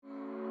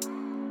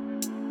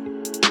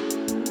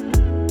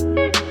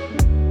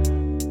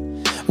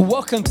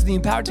Welcome to the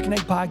Empowered to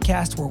Connect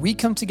podcast, where we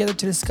come together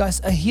to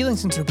discuss a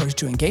healing-centered approach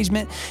to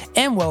engagement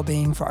and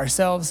well-being for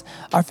ourselves,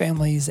 our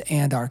families,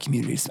 and our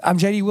communities. I'm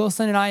JD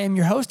Wilson, and I am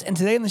your host. And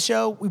today on the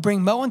show, we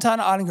bring Mo and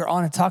Tana Ottinger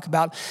on to talk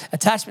about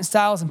attachment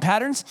styles and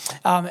patterns.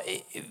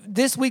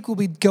 This week, we'll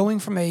be going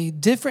from a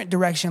different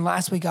direction.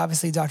 Last week,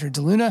 obviously, Dr.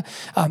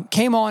 DeLuna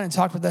came on and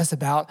talked with us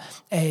about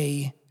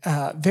a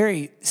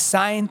very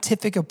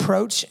scientific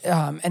approach,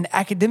 and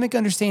academic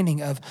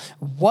understanding of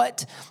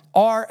what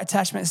are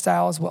attachment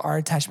styles, what are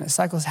attachment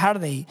cycles, how do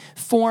they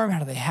form, how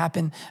do they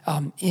happen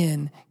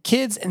in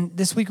kids. And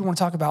this week we want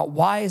to talk about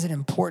why is it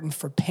important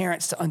for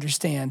parents to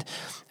understand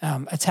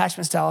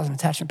attachment styles and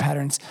attachment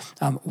patterns.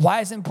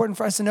 Why is it important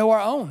for us to know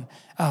our own?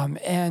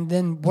 And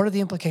then what are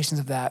the implications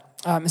of that?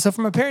 So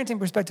from a parenting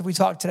perspective, we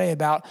talked today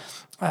about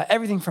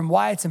everything from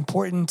why it's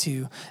important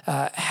to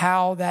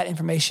how that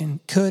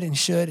information could and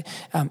should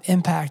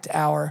impact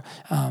our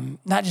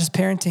not just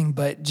parenting,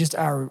 but just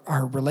our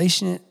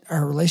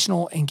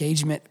relational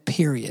engagement,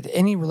 period.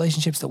 Any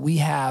relationships that we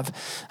have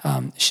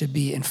should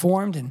be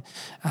informed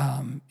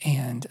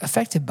and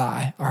affected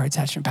by our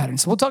attachment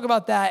patterns. So we'll talk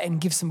about that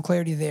and give some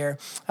clarity there.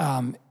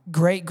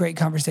 Great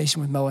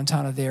conversation with Mo and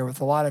Tana there,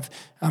 with a lot of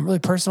really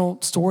personal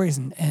stories,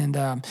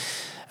 and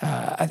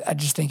I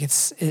just think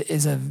it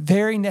is a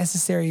very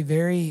necessary,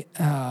 very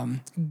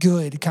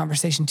good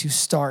conversation to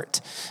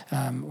start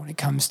when it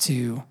comes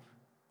to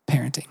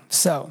parenting.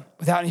 So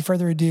without any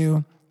further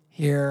ado,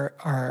 here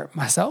are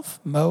myself,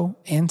 Mo,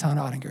 and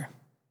Tana Ottinger.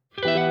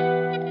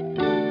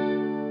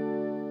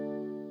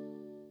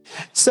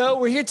 So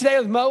we're here today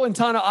with Mo and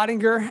Tana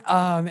Ottinger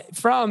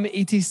from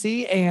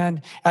ETC,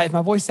 and if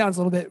my voice sounds a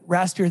little bit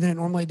raspier than it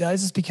normally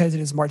does, it's because it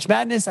is March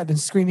Madness. I've been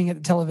screaming at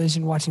the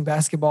television watching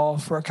basketball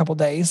for a couple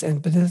days,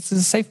 but this is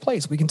a safe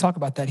place. We can talk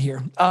about that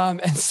here.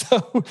 And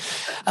so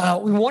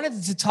we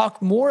wanted to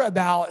talk more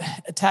about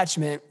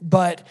attachment,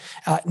 but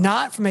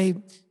not from a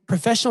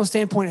professional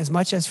standpoint as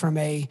much as from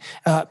a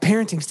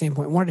parenting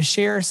standpoint. We wanted to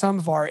share some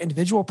of our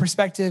individual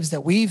perspectives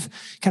that we've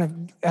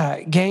kind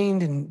of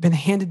gained and been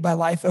handed by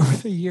life over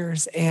the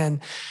years. And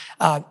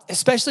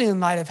especially in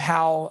light of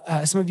how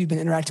some of you have been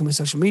interacting with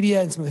social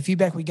media and some of the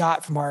feedback we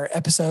got from our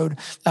episode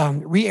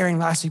re-airing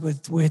last week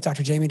with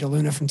Dr. Jamie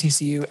DeLuna from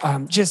TCU.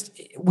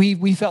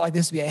 We felt like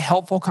this would be a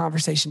helpful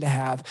conversation to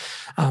have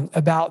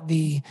about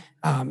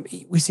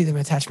we see them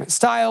in attachment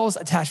styles,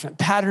 attachment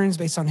patterns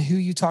based on who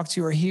you talk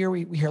to or hear.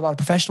 We hear a lot of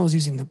professionals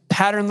using the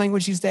pattern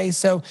language these days.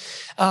 So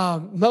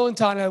Mo and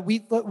Tana,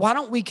 why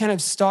don't we kind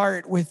of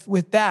start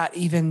with that,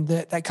 even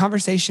that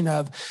conversation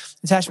of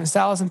attachment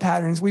styles and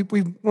patterns. We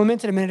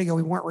mentioned a minute ago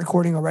we weren't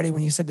recording already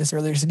when you said this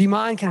earlier. So do you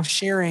mind kind of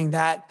sharing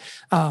that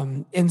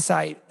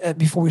insight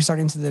before we start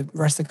into the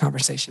rest of the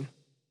conversation?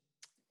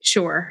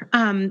 Sure.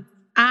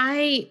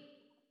 I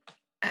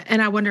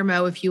wonder,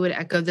 Mo, if you would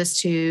echo this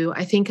too.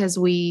 I think as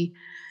we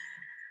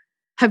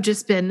have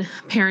just been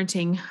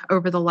parenting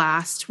over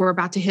we're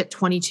about to hit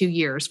 22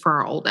 years for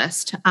our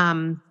oldest.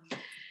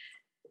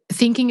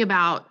 Thinking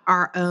about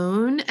our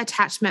own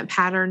attachment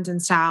patterns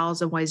and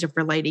styles and ways of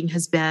relating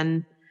has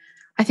been,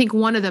 I think,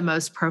 one of the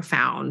most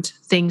profound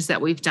things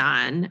that we've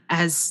done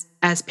as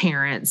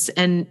parents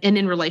and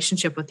in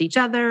relationship with each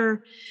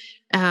other,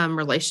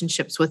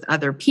 relationships with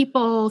other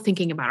people,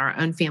 thinking about our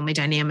own family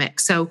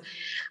dynamics. So,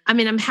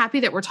 I'm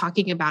happy that we're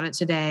talking about it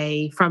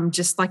today from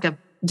just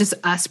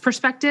us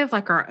perspective,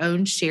 like our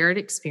own shared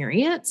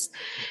experience.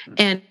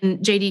 And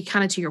JD,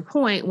 kind of to your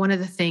point, one of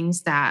the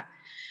things that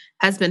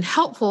has been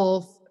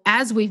helpful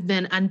as we've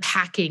been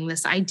unpacking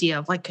this idea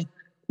of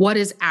what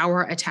is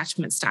our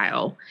attachment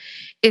style?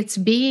 It's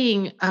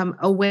being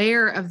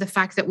aware of the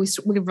fact that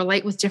we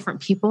relate with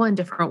different people in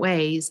different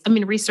ways.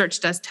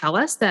 Research does tell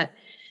us that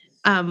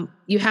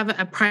you have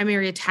a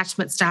primary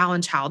attachment style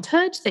in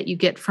childhood that you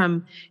get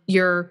from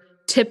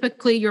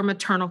typically your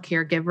maternal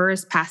caregiver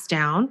is passed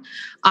down.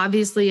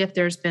 Obviously, if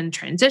there's been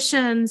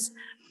transitions,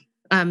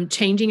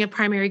 changing of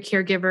primary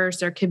caregivers,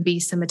 there can be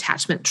some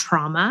attachment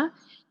trauma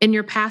in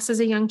your past as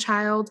a young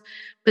child,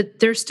 but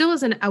there still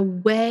isn't a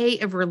way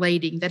of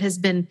relating that has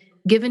been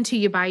given to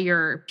you by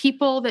your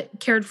people that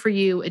cared for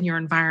you in your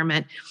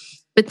environment.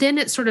 But then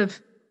it sort of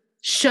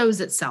shows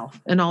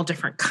itself in all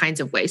different kinds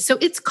of ways. So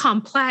it's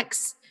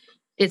complex,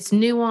 it's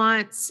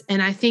nuanced,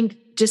 and I think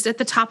just at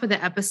the top of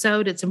the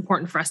episode, it's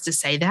important for us to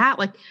say that.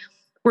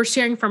 We're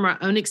sharing from our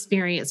own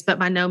experience, but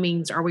by no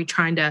means are we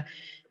trying to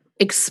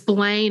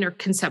explain or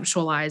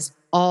conceptualize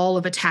all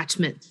of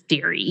attachment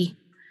theory.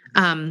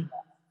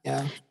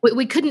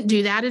 We couldn't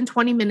do that in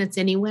 20 minutes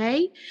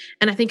anyway.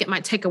 And I think it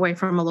might take away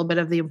from a little bit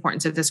of the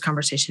importance of this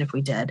conversation if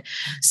we did.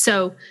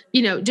 So,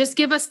 just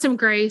give us some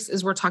grace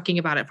as we're talking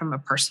about it from a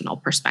personal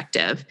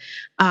perspective.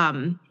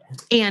 And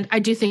I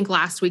do think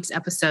last week's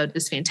episode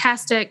is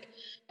fantastic.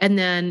 And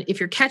then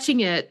if you're catching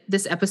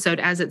this episode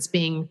as it's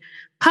being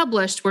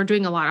published, we're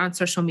doing a lot on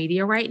social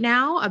media right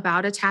now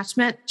about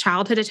attachment,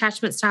 childhood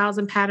attachment styles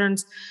and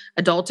patterns,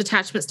 adult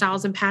attachment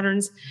styles and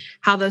patterns,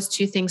 how those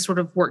two things sort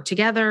of work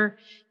together.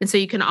 And so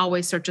you can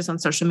always search us on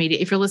social media.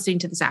 If you're listening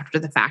to this after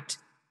the fact,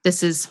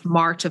 This is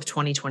March of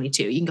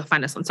 2022. You can go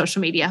find us on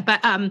social media.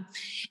 But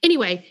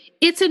anyway,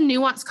 it's a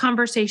nuanced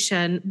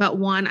conversation, but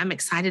one I'm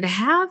excited to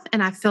have.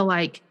 And I feel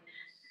like,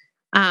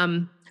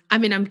 I'm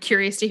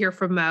curious to hear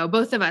from Mo.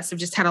 Both of us have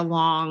just had a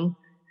long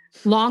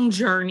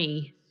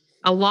journey,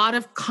 a lot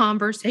of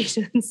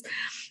conversations,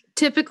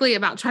 typically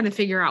about trying to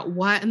figure out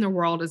what in the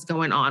world is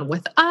going on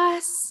with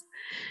us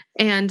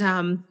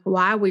and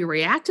why we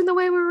react in the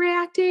way we're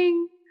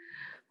reacting.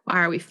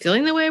 Why are we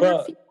feeling the way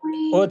we're feeling?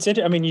 Well, it's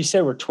interesting. I mean, you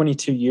said we're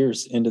 22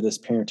 years into this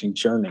parenting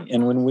journey.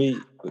 And when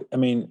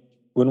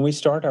we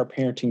start our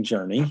parenting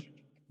journey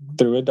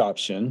through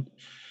adoption,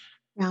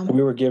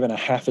 we were given a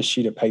half a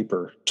sheet of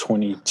paper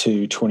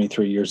 22,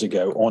 23 years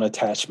ago on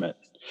attachment,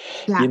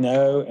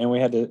 and we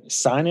had to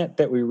sign it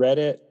that we read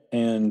it.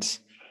 And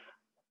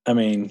do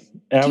you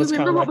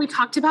remember what we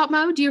talked about,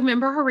 Mo? Do you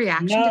remember her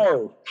reaction to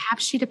that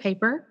half sheet of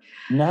paper?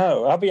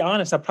 No, I'll be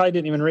honest. I probably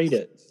didn't even read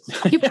it.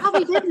 You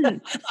probably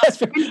didn't. Here's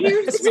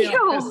the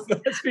deal.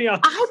 Let's be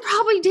honest. I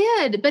probably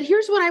did, but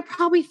here's what I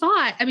probably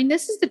thought. I mean,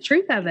 this is the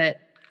truth of it.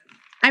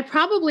 I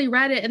probably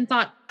read it and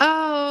thought,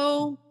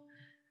 oh,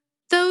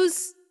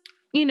 those,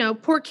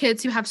 poor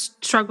kids who have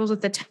struggles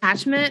with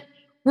attachment,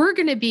 we're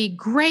going to be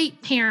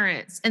great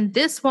parents and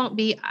this won't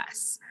be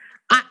us.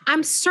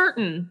 I'm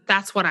certain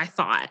that's what I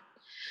thought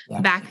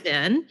back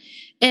then.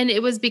 And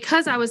it was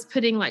because I was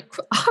putting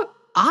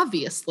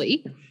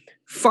obviously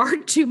far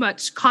too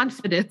much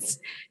confidence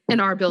in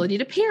our ability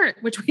to parent,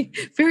 which we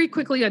very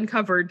quickly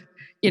uncovered,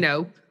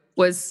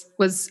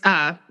 was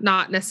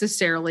not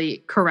necessarily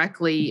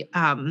correctly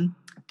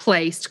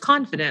placed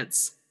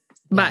confidence,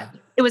 but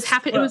it was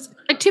it was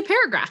like 2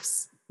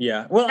 paragraphs.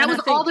 Yeah. Well, that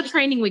was all the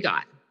training we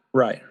got.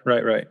 Right.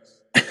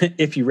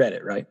 If you read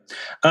it, right.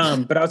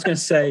 But I was going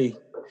to say,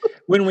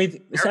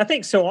 I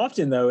think so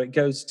often though, it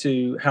goes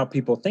to how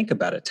people think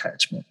about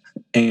attachment,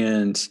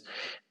 and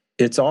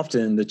it's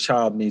often the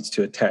child needs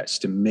to attach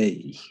to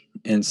me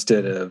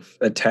instead of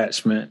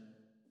attachment.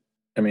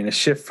 I mean, a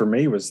shift for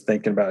me was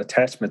thinking about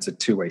attachment's a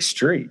two-way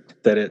street,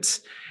 that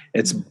it's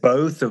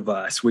both of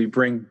us. We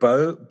bring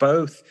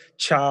both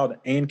child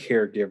and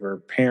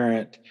caregiver,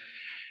 parent,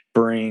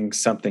 bring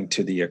something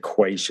to the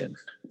equation.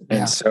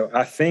 And so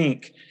I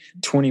think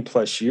 20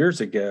 plus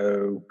years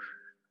ago,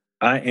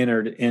 I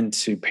entered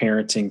into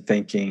parenting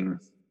thinking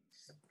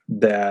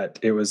that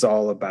it was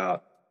all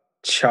about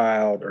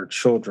child or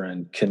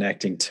children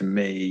connecting to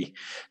me,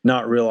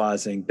 not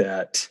realizing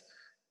that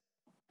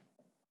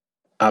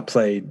I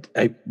played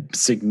a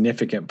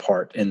significant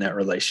part in that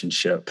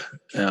relationship,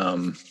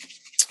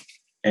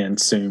 and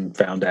soon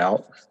found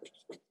out,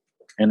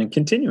 and then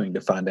continuing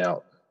to find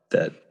out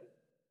that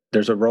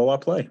there's a role I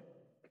play.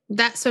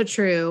 That's so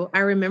true. I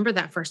remember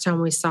that first time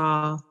we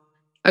saw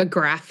a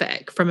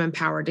graphic from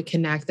Empowered to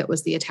Connect that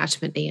was the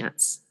attachment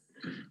dance.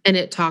 And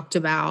it talked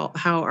about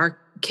how our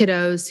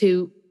kiddos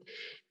who,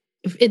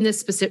 in this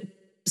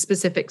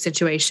specific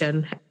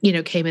situation,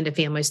 came into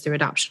families through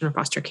adoption or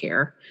foster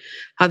care,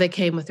 how they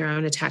came with their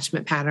own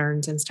attachment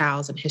patterns and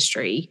styles and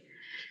history.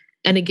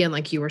 And again,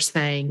 like you were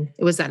saying,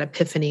 it was that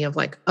epiphany of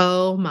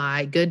oh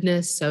my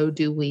goodness, so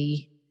do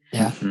we.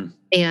 Yeah.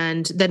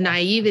 And the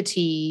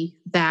naivety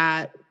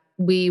that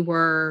we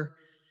were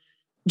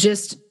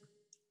just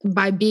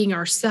by being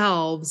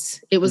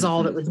ourselves, it was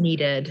all that was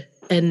needed.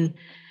 And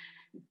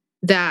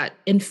that,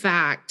 in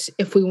fact,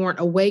 if we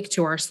weren't awake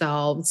to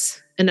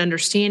ourselves and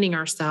understanding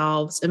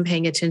ourselves and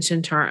paying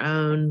attention to our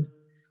own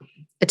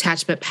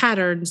attachment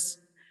patterns,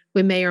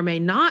 we may or may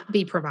not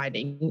be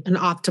providing an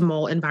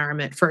optimal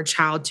environment for a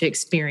child to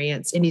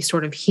experience any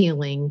sort of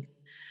healing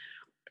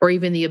or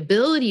even the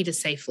ability to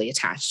safely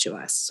attach to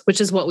us,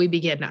 which is what we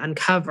begin to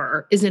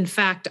uncover, is in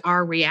fact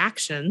our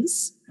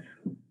reactions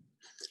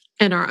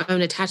and our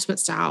own attachment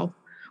style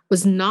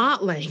was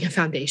not laying a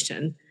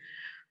foundation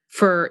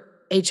for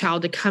a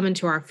child to come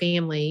into our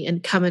family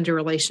and come into a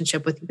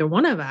relationship with either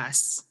one of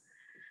us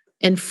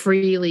and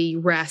freely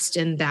rest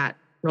in that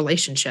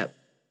relationship.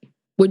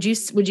 Would you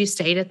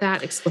state at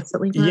that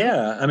explicitly? Brian?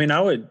 Yeah.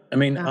 I would.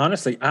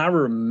 Honestly, I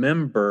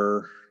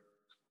remember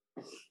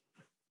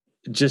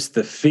just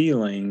the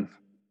feeling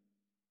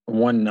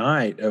one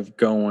night of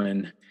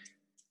going,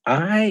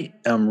 I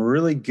am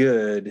really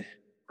good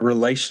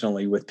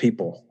relationally with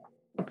people,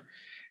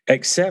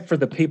 except for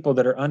the people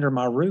that are under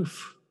my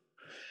roof.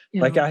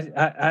 Yeah. I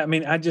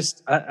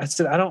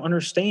said, I don't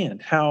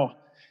understand how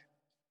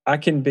I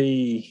can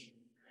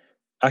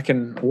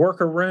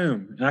work a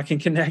room and I can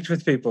connect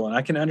with people and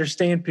I can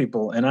understand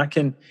people and I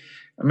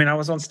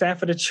was on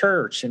staff at a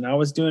church and I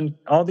was doing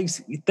all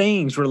these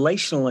things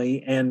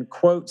relationally and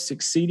quote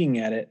succeeding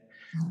at it.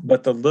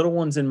 But the little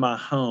ones in my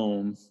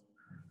home,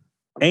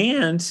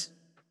 and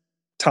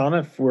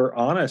Tana, if we're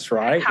honest,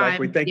 right? Like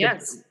we think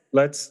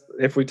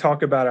if we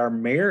talk about our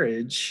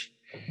marriage,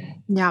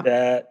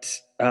 that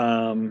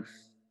I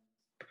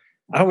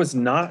was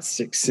not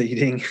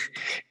succeeding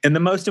in the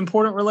most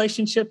important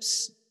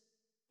relationships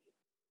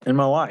in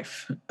my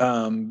life,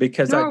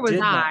 because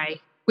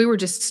we were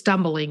just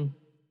stumbling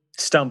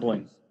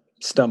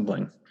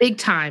big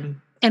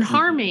time and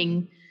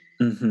harming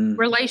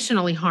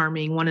relationally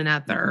harming one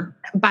another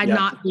by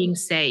not being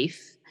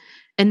safe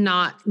and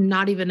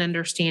not even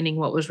understanding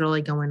what was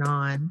really going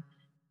on.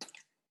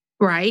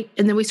 Right.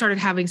 And then we started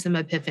having some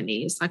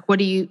epiphanies. Like,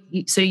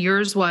 so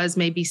yours was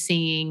maybe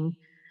seeing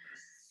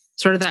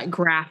sort of that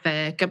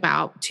graphic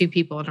about two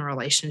people in a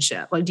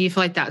relationship. Like, do you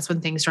feel like that's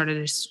when things started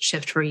to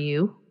shift for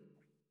you?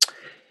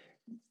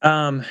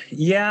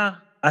 Yeah,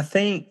 I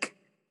think,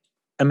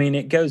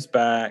 it goes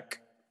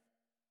back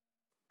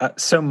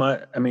so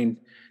much.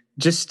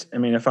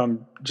 If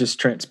I'm just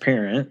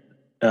transparent,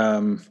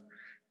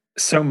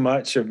 so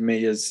much of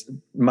me is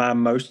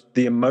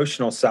the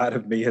emotional side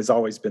of me has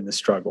always been the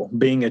struggle,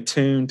 being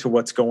attuned to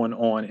what's going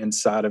on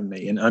inside of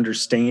me and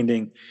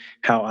understanding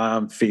how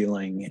I'm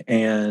feeling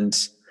and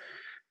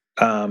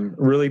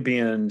really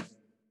being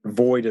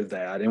void of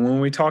that. And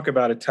when we talk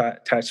about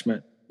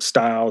attachment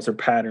styles or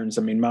patterns,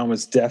 mine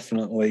was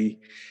definitely,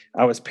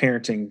 I was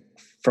parenting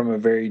from a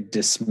very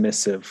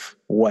dismissive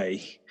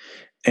way.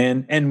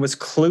 And was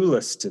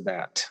clueless to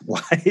that.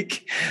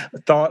 Like,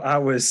 thought I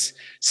was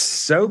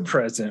so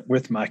present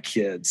with my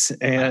kids,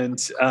 and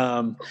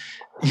that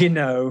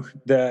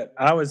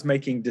I was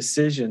making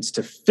decisions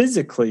to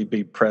physically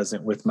be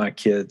present with my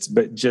kids,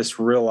 but just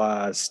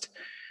realized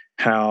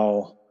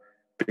how,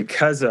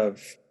 because of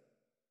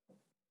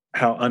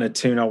how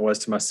unattuned I was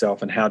to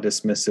myself and how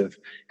dismissive,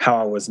 how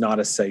I was not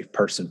a safe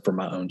person for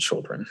my own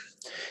children.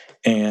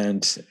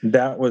 And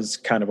that was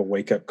kind of a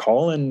wake-up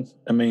call. And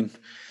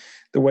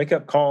the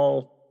wake-up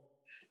call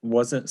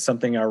wasn't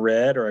something I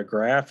read or a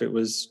graph. It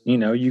was,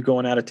 you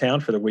going out of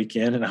town for the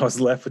weekend, and I was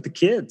left with the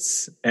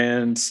kids.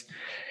 And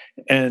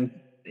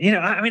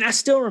I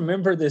still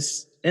remember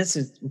this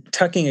instance,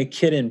 tucking a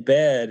kid in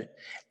bed,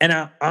 and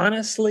I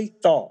honestly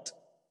thought,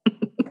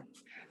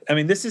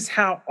 this is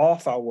how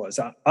off I was.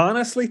 I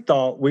honestly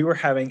thought we were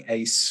having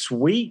a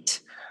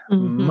sweet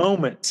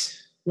moment.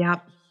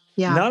 Yep.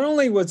 Yeah. Not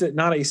only was it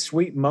not a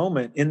sweet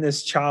moment in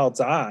this child's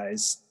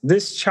eyes,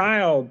 this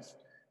child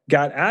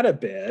got out of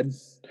bed,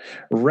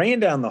 ran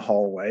down the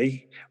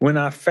hallway. When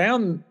I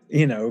found,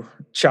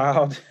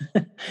 child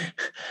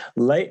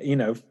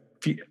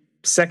few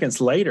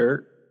seconds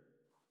later,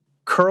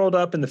 curled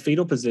up in the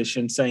fetal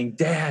position saying,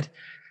 "Dad,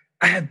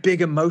 I have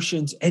big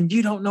emotions and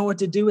you don't know what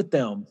to do with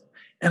them."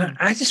 And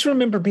I just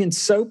remember being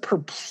so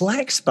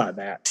perplexed by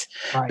that,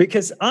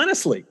 because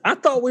honestly, I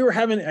thought we were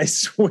having a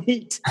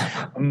sweet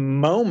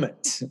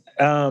moment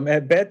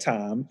at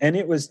bedtime, and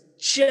it was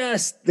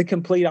just the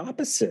complete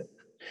opposite.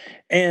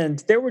 And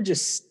there were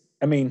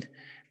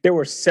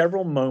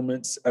several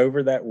moments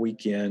over that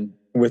weekend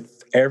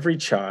with every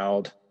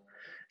child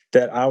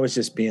that I was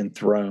just being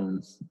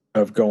thrown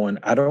of going,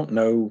 I don't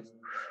know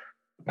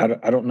how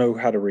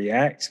to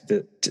react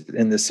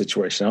in this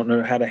situation. I don't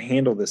know how to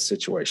handle this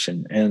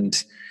situation.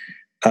 And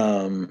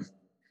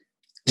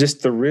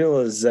just the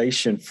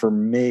realization for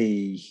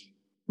me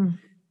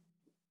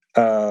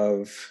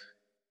of,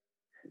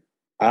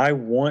 I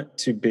want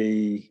to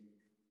be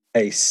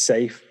a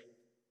safe,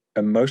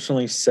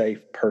 emotionally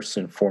safe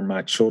person for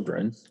my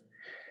children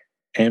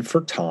and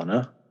for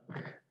Tana.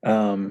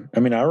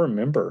 I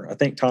remember, I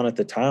think Tana at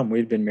the time,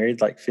 we'd been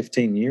married like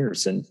 15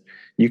 years, and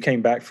you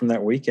came back from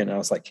that weekend. And I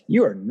was like,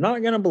 you are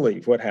not going to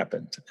believe what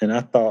happened. And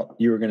I thought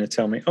you were going to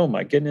tell me, oh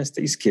my goodness,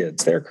 these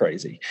kids, they're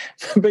crazy.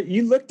 But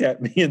you looked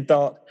at me and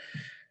thought,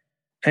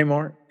 hey,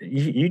 Mark,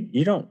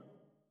 you don't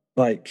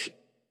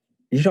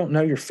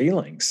know your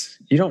feelings.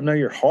 You don't know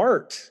your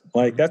heart.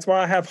 Like, that's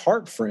why I have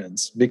heart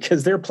friends,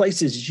 because there are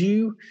places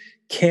you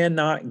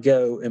cannot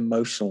go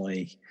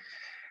emotionally.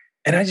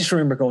 And I just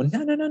remember going,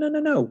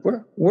 no.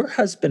 We're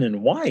husband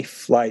and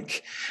wife.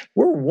 Like,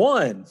 we're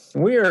one.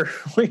 I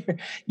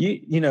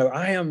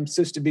am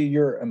supposed to be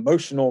your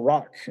emotional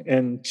rock.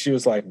 And she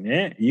was like,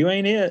 nah, you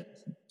ain't it.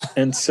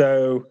 And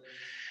so,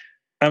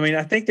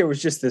 I think there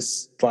was just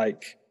this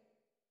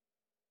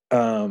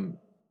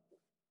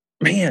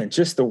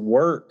just the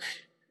work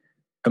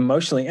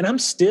emotionally. And I'm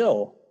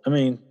still,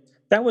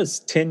 that was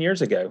 10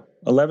 years ago,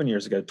 11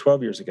 years ago,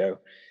 12 years ago.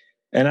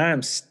 And I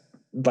am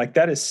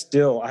that is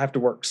still, I have to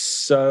work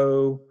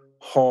so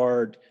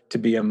hard to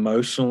be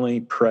emotionally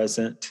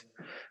present.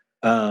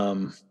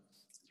 It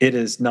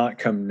has not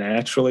come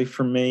naturally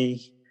for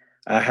me.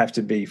 I have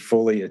to be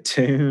fully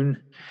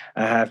attuned.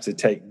 I have to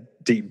take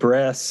deep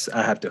breaths.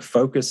 I have to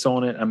focus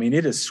on it.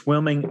 It is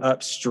swimming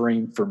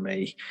upstream for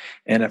me.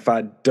 And if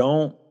I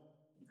don't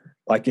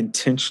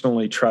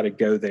intentionally try to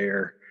go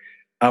there,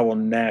 I will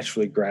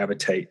naturally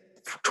gravitate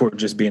toward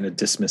just being a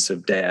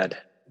dismissive dad.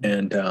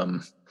 And,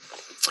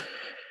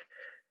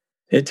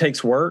 it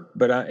takes work,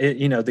 but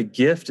the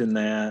gift in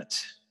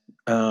that,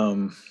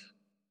 I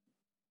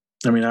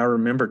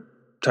remember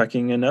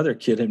tucking another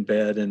kid in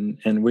bed,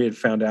 and we had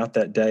found out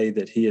that day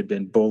that he had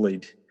been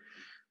bullied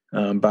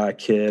by a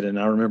kid. And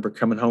I remember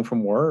coming home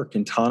from work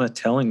and Tana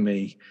telling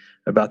me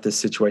about this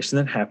situation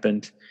that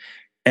happened.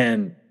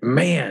 And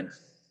man,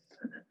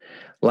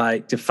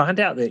 to find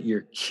out that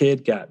your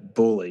kid got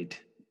bullied,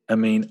 I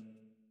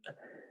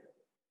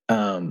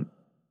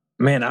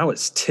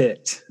was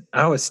ticked.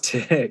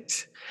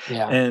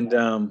 Yeah.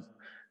 And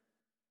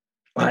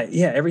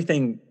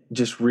everything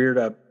just reared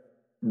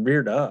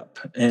up.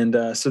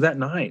 And so that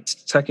night,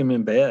 tuck him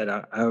in bed.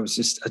 I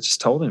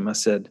just told him, I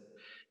said,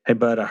 "Hey,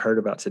 bud, I heard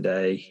about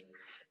today.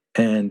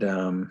 And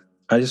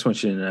I just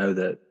want you to know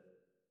that,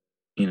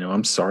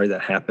 I'm sorry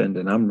that happened,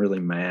 and I'm really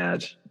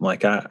mad.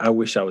 Like, I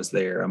wish I was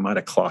there. I might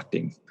have clocked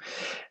him."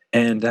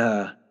 And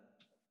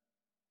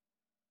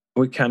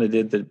we kind of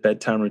did the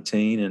bedtime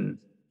routine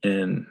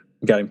and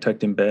got him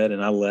tucked in bed,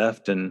 and I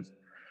left. And,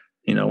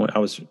 when I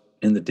was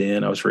in the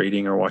den, I was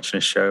reading or watching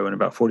a show, and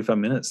about 45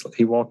 minutes,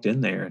 he walked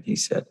in there and he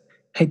said,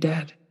 "Hey,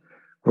 Dad,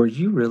 were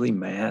you really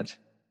mad?"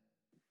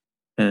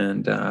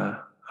 And I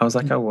was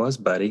like, "I was,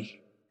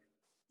 buddy."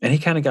 And he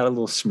kind of got a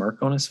little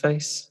smirk on his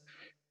face.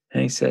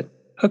 And he said,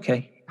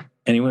 "Okay."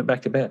 And he went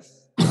back to bed.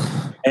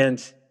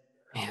 And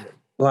Man.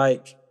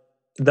 like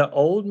the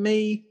old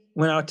me,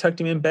 when I tucked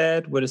him in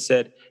bed, would have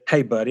said,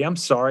 "Hey, buddy, I'm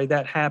sorry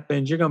that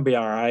happened. You're going to be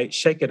all right.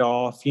 Shake it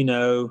off.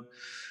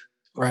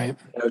 Right.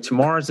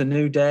 Tomorrow's a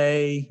new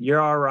day.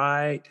 You're all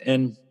right."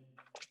 And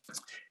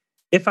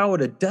if I would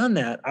have done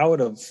that, I would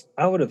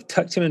have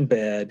tucked him in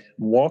bed,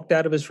 walked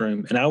out of his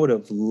room, and I would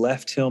have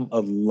left him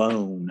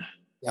alone.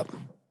 Yep.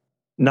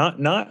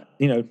 Not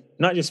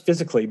just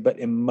physically, but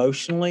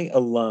emotionally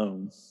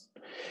alone.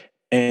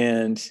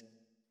 And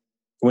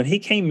when he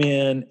came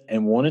in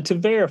and wanted to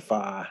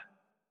verify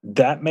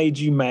that made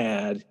you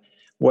mad,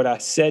 what I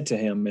said to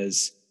him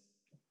is,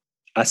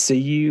 "I see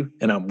you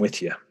and I'm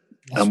with you.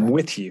 I'm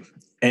with you."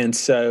 And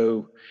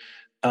so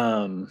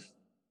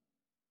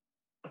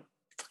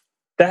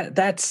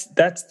that's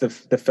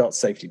the felt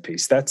safety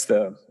piece. That's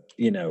the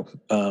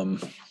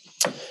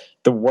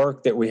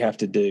work that we have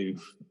to do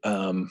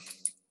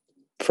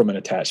from an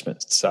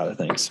attachment side of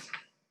things.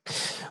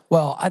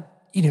 Well,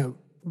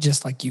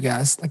 just like you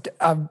guys,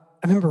 I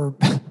remember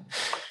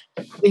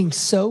being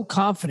so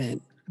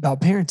confident about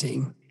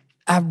parenting.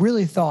 I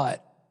really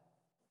thought,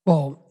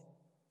 well,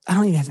 I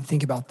don't even have to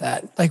think about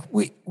that. Like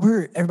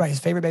we're everybody's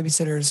favorite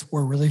babysitters.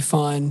 We're really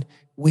fun.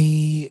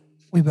 We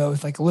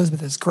both, like,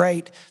 Elizabeth is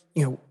great.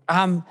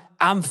 I'm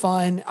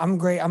fun. I'm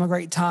great. I'm a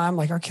great time.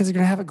 Like, our kids are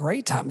going to have a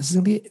great time. This is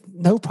going to be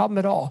no problem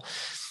at all.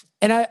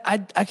 And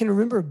I can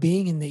remember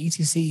being in the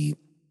ETC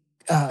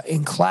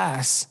in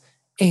class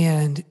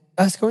and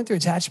us going through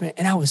attachment,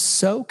 and I was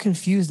so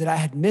confused that I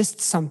had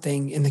missed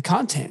something in the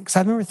content, because I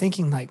remember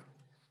thinking, like,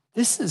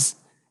 this is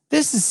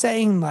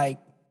saying, like,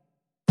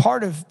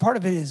 part of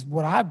it is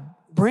what I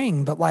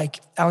bring, but,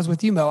 like, I was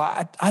with you, Mo.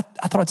 I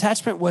thought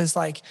attachment was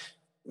like,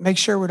 make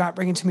sure we're not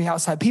bringing too many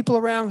outside people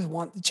around. We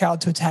want the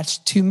child to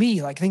attach to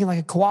me, like thinking like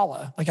a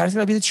koala. Like, I just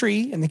gotta be the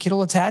tree, and the kid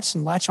will attach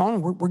and latch on,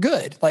 and we're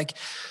good. Like,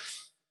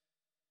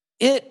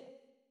 it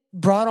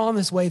brought on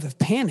this wave of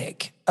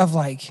panic of,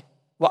 like,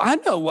 well, I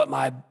know what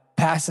my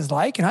past is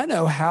like, and I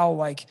know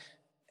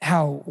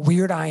how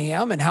weird I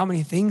am and how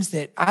many things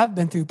that I've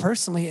been through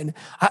personally. And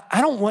I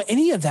don't want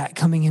any of that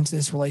coming into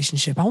this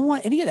relationship. I don't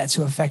want any of that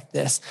to affect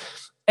this.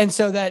 And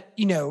so that,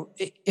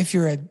 if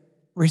you're a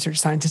research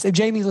scientist, if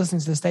Jamie's listening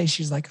to this day,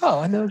 she's like, "Oh,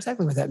 I know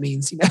exactly what that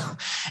means,"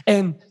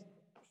 And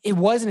it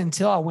wasn't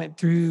until I went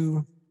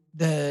through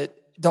the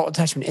adult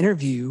attachment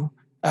interview,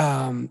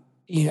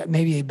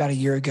 maybe about a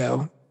year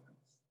ago,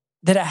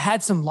 that I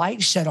had some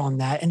light shed on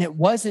that. And it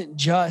wasn't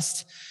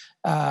just,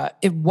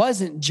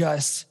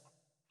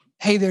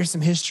 hey, there's some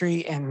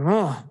history and,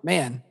 oh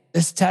man,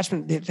 this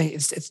attachment thing,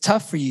 it's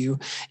tough for you.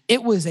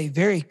 It was a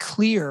very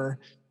clear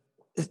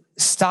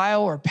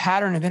style or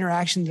pattern of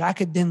interaction that I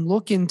could then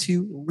look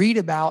into, read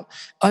about,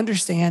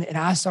 understand, and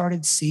I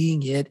started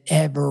seeing it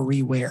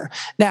everywhere.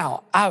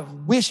 Now, I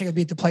wish I could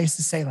be at the place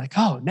to say, like,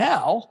 "Oh,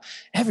 now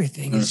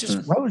everything is just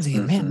rosy,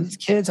 and man, these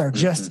kids are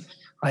just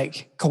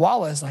like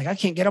koalas. Like, I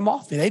can't get them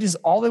off me. They just,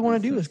 all they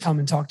want to do is come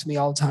and talk to me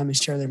all the time and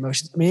share their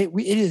emotions." I mean,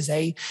 it is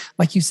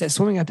like you said,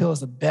 swimming uphill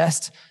is the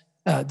best,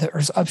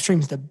 or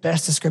upstream is the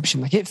best description.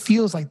 Like, it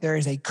feels like there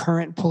is a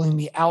current pulling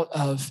me out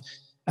of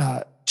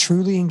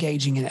truly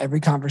engaging in every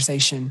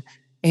conversation.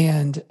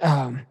 And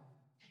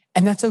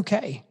that's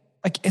okay.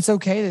 Like, it's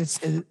okay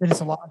that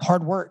it's a lot of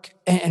hard work,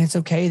 and it's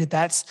okay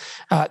that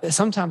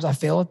sometimes I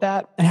fail at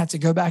that and have to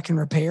go back and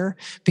repair,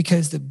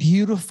 because the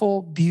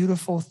beautiful,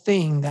 beautiful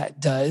thing that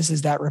does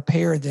is that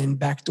repair then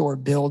backdoor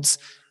builds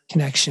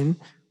connection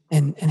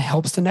and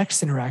helps the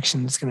next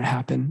interaction that's going to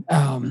happen.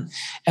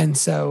 And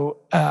so,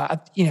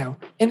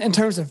 in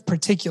terms of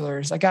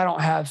particulars, like, I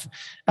don't have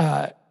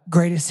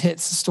greatest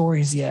hits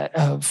stories yet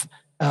of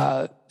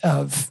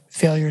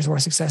failures or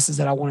successes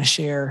that I want to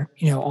share,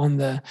 on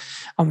the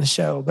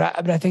show.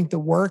 But I think the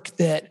work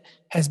that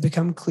has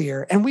become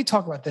clear, and we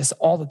talk about this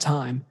all the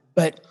time,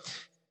 but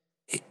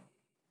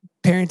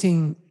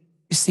parenting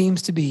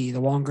seems to be, the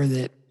longer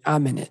that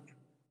I'm in it,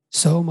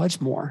 so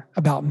much more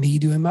about me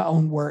doing my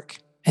own work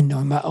and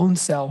knowing my own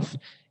self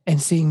and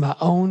seeing my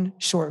own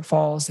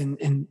shortfalls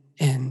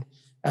and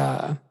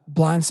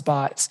blind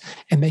spots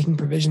and making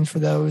provision for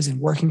those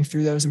and working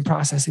through those and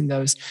processing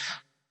those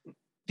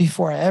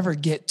before I ever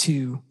get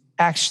to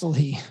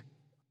actually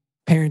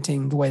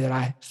parenting the way that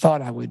I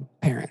thought I would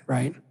parent,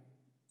 right?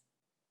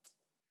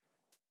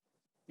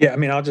 Yeah, I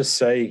mean, I'll just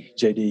say,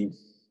 JD,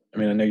 I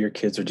mean, I know your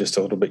kids are just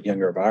a little bit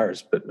younger of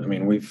ours, but I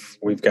mean,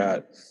 we've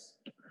got,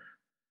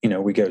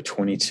 we go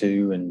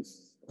 22 and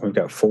we've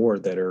got 4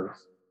 that are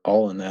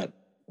all in that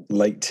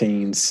late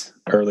teens,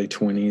 early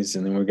 20s.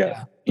 And then we've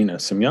got,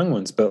 some young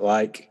ones, but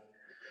like,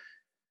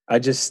 I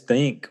just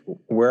think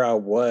where I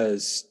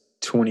was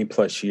 20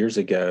 plus years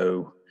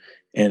ago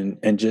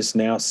and just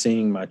now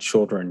seeing my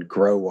children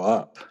grow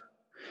up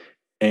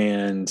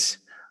and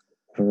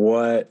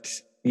what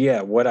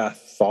I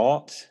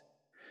thought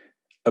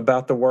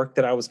about the work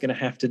that I was going to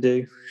have to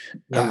do.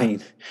 Yeah. I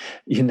mean,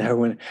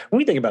 when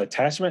we think about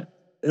attachment,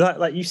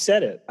 like you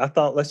said it, I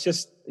thought, let's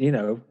just,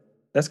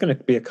 that's going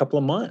to be a couple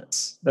of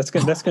months. That's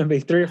going to be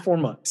 3 or 4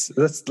 months.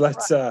 Let's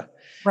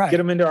get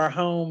them into our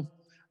home.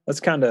 Let's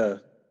kind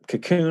of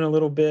cocoon a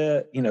little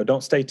bit,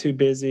 don't stay too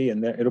busy,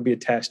 and it'll be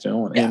attached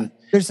on. Yeah. And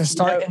there's a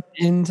start and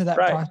end to that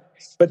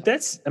process. But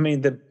that's, I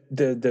mean,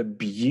 the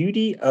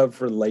beauty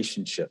of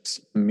relationships,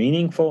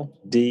 meaningful,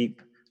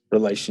 deep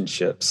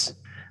relationships,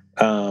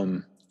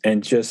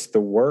 and just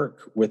the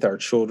work with our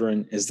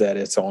children is that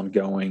it's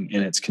ongoing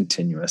and it's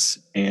continuous.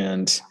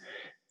 And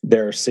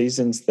there are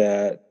seasons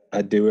that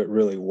I do it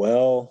really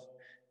well,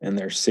 and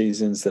there are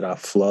seasons that I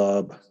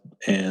flub,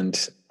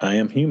 and I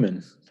am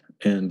human.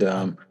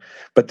 And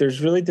but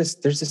there's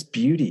this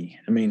beauty.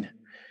 I mean,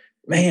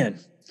 man,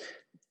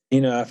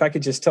 if I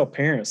could just tell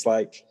parents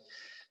like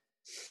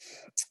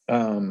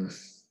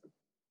there's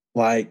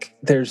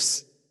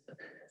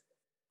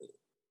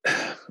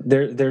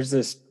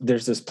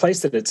this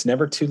place that it's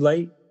never too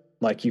late.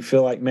 Like you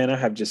feel like, man, I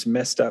have just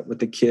messed up with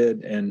the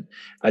kid, and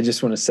I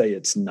just want to say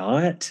it's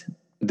not.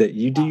 That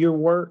you do your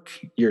work,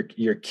 your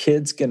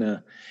kid's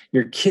gonna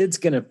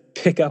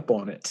pick up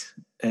on it.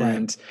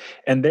 And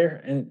right.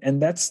 and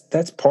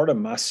that's part of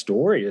my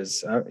story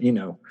is I've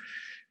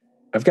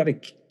got a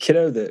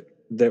kiddo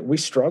that we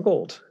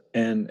struggled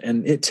and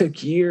it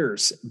took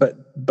years, but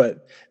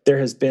there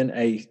has been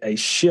a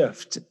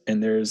shift,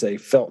 and there's a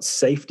felt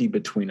safety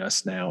between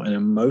us now, and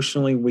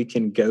emotionally we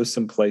can go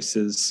some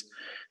places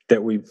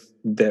that we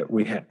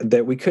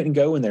couldn't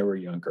go when they were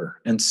younger.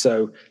 And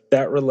so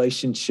that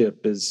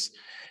relationship is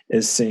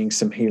seeing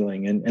some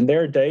healing, and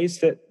there are days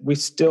that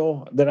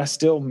I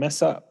still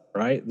mess up.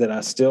 Right. That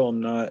I still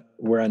am not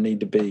where I need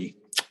to be.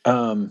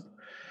 So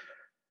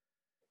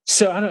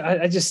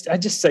I just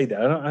say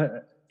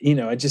that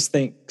I just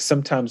think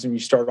sometimes when you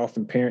start off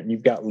in parent and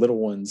you've got little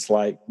ones,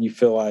 like you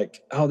feel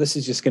like, oh, this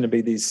is just going to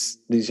be these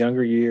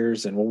younger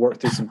years and we'll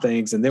work through some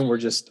things. And then we're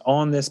just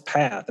on this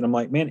path. And I'm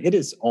like, man, it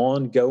is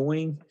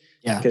ongoing.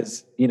 Yeah.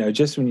 Because,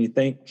 just when you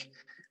think,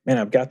 man,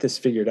 I've got this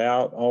figured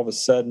out, all of a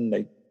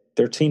sudden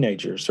they're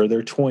teenagers or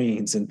they're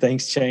tweens and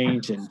things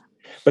change.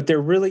 But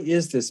there really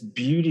is this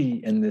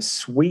beauty and this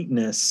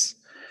sweetness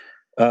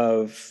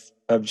of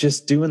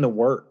just doing the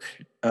work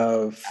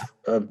of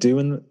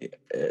doing.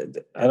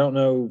 I don't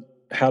know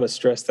how to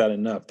stress that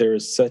enough. There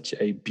is such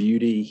a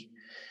beauty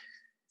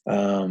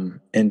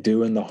in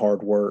doing the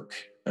hard work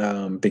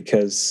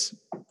because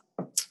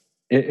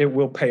it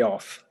will pay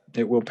off.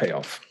 It will pay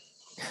off.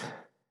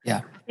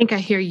 Yeah, I think I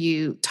hear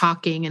you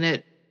talking,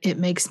 and it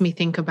makes me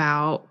think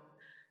about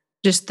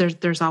just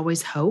there's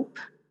always hope,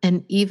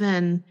 and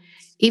even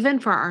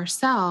for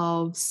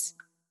ourselves,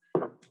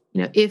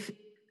 if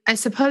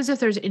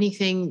there's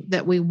anything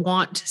that we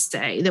want to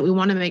say, that we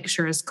want to make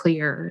sure is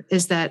clear,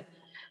 is that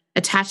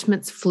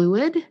attachment's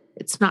fluid.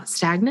 It's not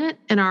stagnant,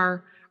 and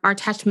our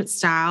attachment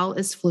style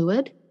is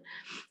fluid.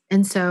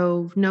 And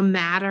so no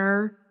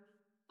matter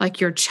like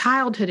your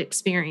childhood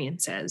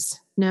experiences,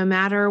 no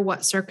matter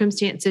what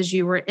circumstances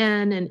you were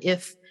in, and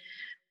if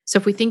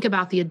we think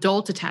about the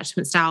adult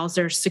attachment styles,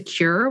 they're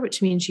secure,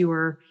 which means you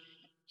were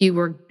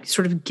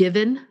sort of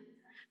given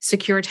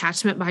secure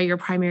attachment by your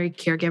primary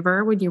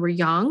caregiver when you were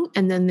young.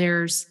 And then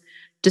there's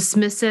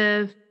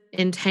dismissive,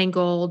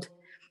 entangled,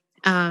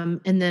 and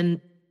then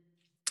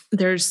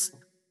there's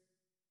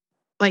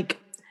like,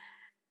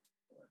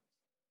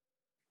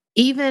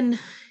 even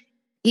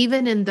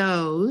in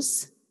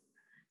those,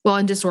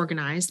 and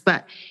disorganized,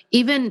 but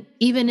even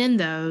in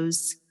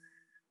those,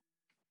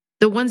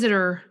 the ones that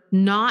are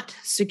not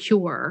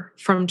secure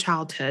from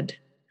childhood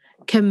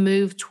can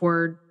move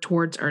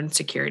towards earned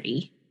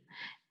security.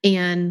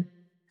 And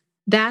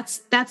that's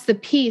the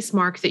piece,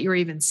 Mark, that you're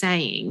even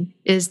saying,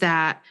 is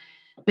that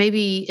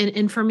maybe,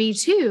 and for me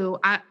too,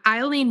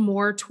 I lean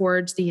more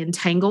towards the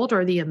entangled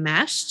or the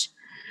enmeshed,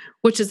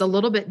 which is a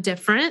little bit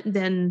different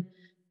than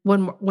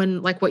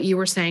when like what you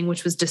were saying,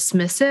 which was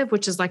dismissive,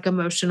 which is like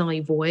emotionally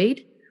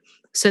void.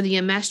 So the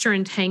enmeshed or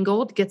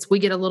entangled we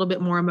get a little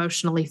bit more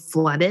emotionally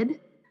flooded.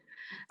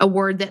 A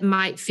word that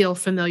might feel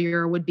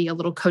familiar would be a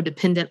little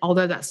codependent,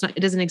 although it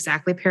doesn't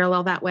exactly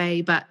parallel that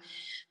way, but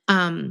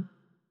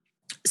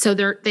so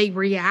they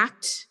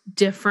react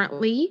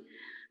differently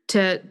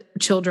to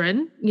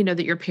children,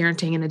 that you're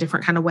parenting in a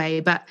different kind of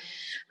way. But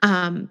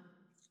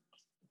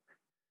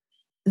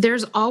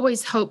there's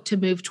always hope to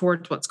move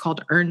towards what's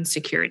called earned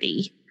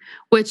security,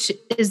 which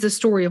is the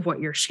story of what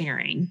you're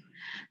sharing.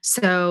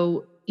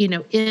 So,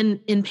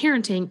 in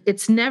parenting,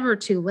 it's never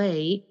too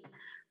late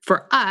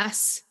for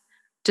us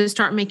to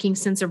start making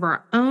sense of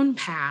our own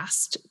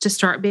past, to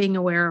start being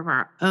aware of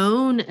our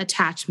own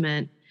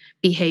attachment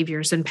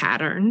behaviors and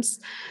patterns,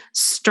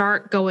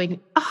 start going,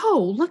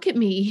 oh, look at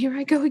me, here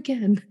I go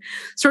again,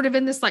 sort of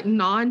in this like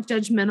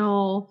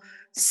non-judgmental,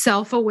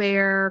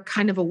 self-aware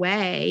kind of a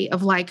way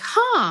of like,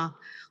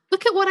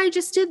 look at what I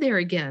just did there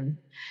again.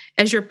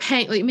 As you're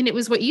paying, I mean, it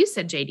was what you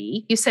said,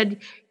 JD. You said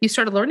you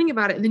started learning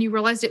about it and then you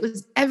realized it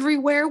was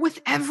everywhere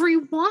with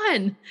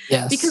everyone.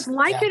 Yes. Because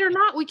it or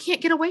not, we can't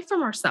get away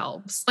from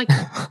ourselves. Like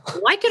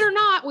it or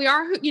not, we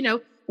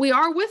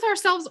are with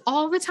ourselves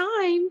all the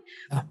time.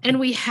 Yeah. And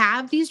we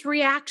have these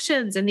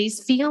reactions and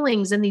these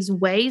feelings and these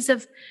ways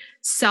of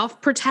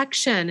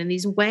self-protection and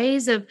these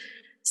ways of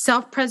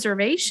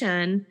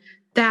self-preservation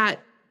that,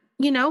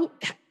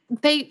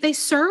 they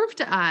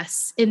served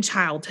us in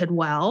childhood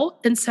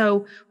well. And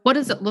so what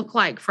does it look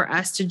like for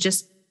us to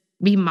just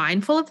be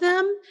mindful of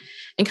them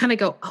and kind of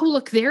go, oh,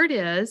 look, there it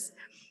is.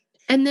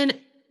 And then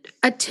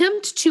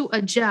attempt to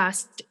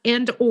adjust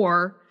and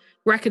or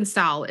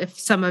reconcile if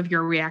some of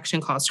your reaction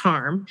caused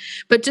harm,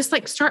 but just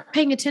like start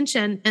paying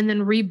attention and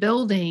then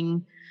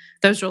rebuilding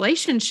those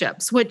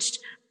relationships, which,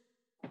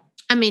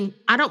 I mean,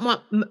 I don't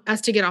want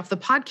us to get off the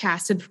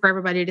podcast and for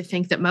everybody to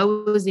think that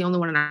Mo was the only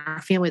one in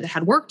our family that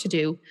had work to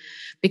do,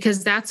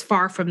 because that's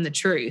far from the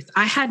truth.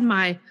 I had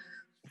my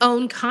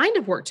own kind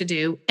of work to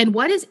do. And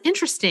what is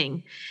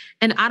interesting,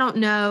 and I don't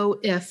know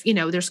if,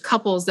 there's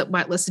couples that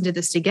might listen to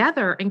this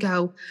together and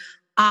go,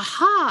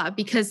 aha,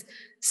 because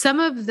some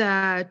of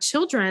the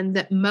children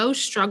that Mo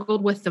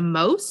struggled with the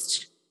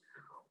most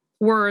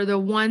were the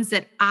ones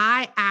that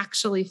I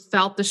actually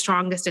felt the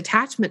strongest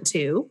attachment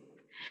to.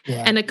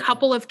 Yeah. And a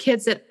couple of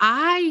kids that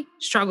I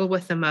struggled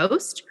with the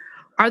most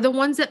are the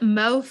ones that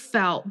Mo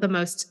felt the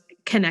most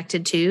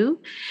connected to.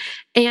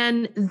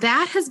 And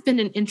that has been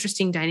an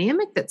interesting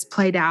dynamic that's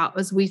played out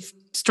as we've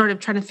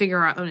started trying to figure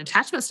our own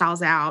attachment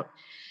styles out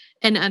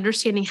and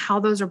understanding how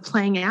those are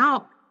playing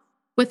out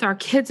with our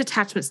kids'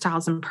 attachment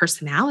styles and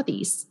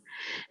personalities.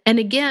 And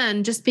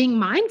again, just being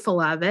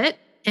mindful of it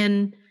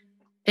and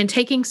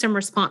taking some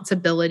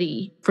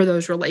responsibility for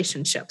those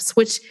relationships,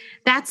 which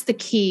that's the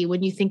key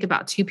when you think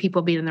about two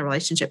people being in the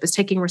relationship, is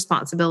taking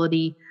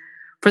responsibility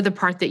for the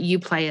part that you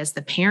play as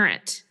the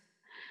parent,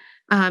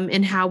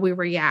 in how we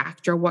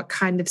react or what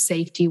kind of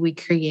safety we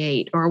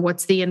create or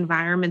what's the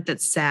environment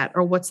that's set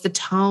or what's the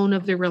tone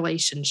of the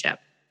relationship,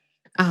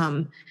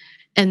 and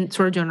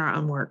sort of doing our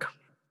own work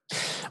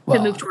to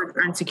move towards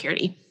our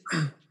insecurity.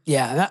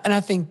 Yeah. And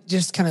I think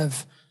just kind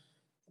of,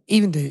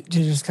 even to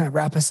just kind of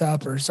wrap us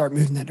up or start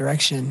moving that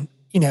direction,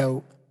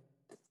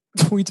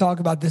 we talk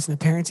about this in a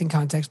parenting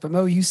context, but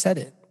Mo, you said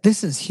it.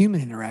 This is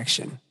human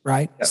interaction,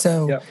 right? Yep.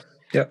 So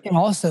Yep. it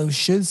also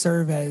should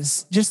serve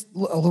as just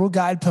a little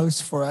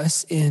guidepost for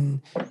us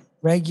in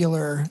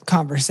regular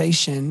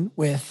conversation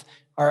with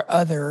our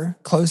other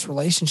close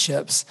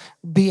relationships,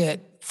 be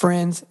it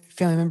friends,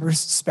 family members,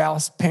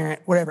 spouse,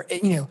 parent, whatever.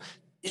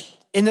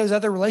 In those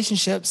other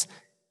relationships,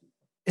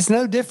 it's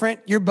no different.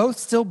 You're both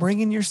still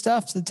bringing your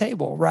stuff to the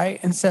table, right?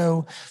 And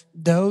so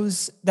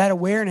that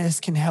awareness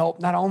can help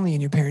not only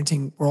in your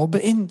parenting world,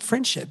 but in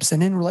friendships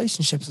and in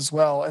relationships as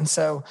well. And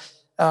so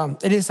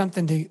it is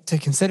something to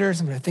consider,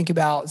 something to think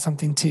about,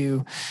 something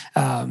to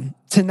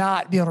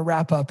not be able to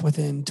wrap up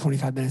within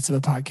 25 minutes of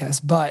a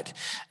podcast, but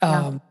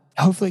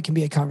hopefully it can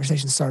be a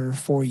conversation starter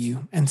for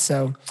you. And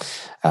so,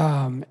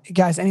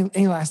 guys,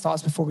 any last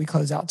thoughts before we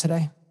close out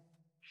today?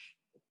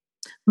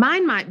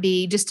 Mine might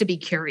be just to be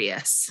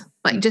curious,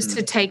 like just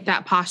to take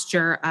that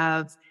posture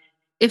of,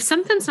 if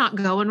something's not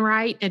going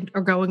right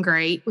or going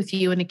great with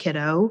you and a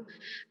kiddo,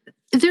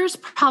 there's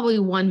probably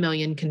 1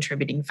 million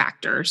contributing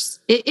factors.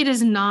 It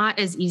is not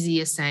as easy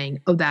as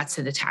saying, oh, that's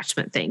an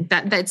attachment thing.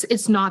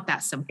 It's not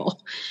that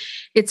simple.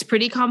 It's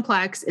pretty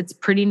complex. It's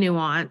pretty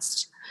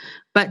nuanced.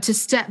 But to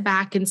step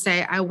back and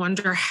say, I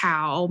wonder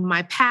how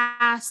my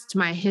past,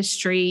 my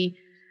history,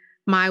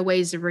 my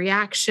ways of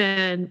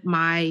reaction,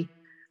 my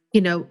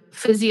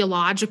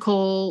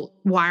physiological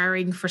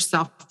wiring for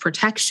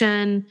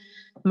self-protection,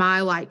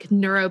 my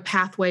neuro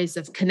pathways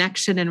of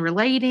connection and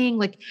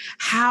relating,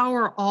 how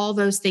are all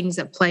those things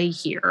at play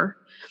here?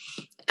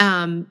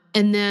 And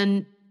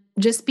then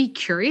just be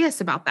curious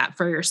about that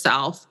for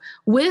yourself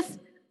with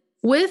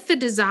the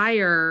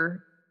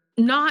desire,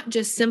 not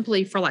just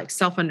simply for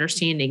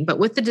self-understanding, but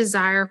with the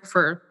desire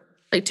for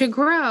to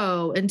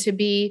grow and to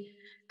be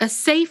a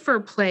safer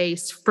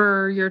place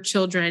for your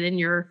children and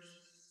your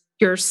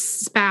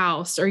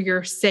spouse or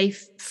your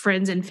safe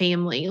friends and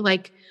family,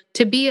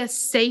 to be a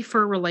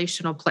safer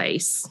relational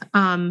place.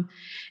 And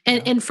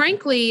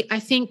frankly, I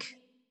think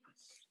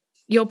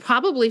you'll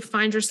probably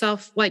find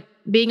yourself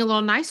being a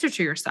little nicer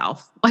to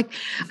yourself.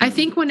 I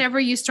think whenever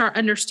you start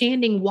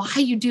understanding why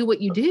you do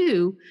what you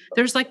do,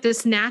 there's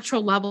this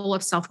natural level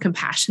of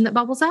self-compassion that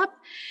bubbles up.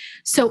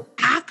 So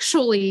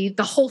actually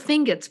the whole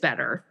thing gets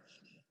better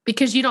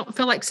because you don't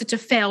feel like such a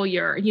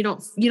failure. You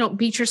don't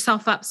beat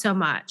yourself up so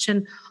much.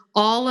 And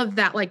all of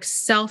that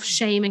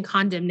self-shame and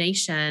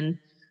condemnation,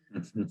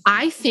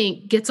 I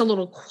think, gets a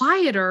little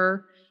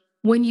quieter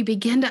when you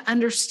begin to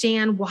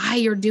understand why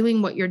you're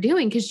doing what you're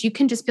doing, because you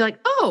can just be like,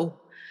 oh,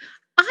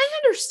 I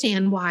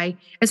understand why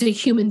as a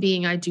human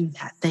being I do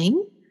that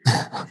thing.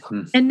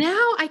 And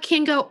now I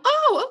can go,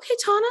 oh, okay,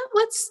 Tana,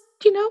 let's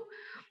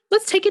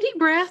take a deep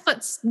breath.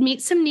 Let's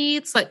meet some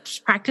needs. Let's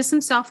practice some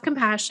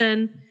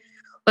self-compassion.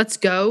 Let's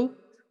go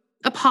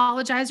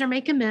apologize or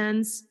make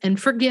amends and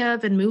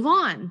forgive and move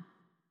on.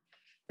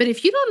 But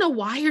if you don't know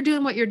why you're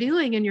doing what you're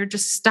doing and you're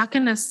just stuck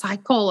in a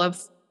cycle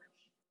of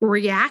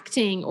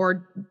reacting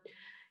or,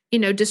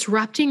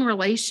 disrupting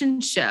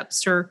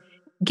relationships or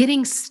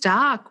getting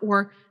stuck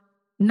or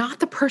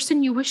not the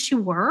person you wish you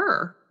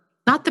were,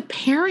 not the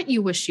parent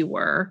you wish you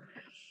were,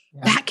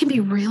 that can be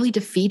really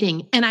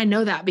defeating. And I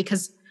know that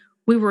because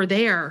we were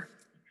there.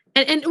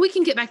 And we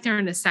can get back there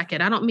in a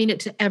second. I don't mean it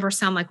to ever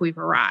sound like we've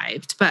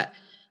arrived, but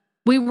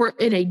we were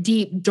in a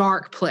deep,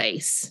 dark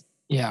place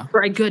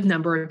for a good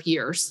number of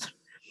years.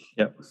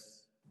 Yep.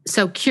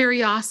 So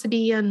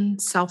curiosity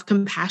and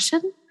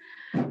self-compassion,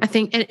 I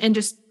think, and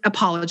just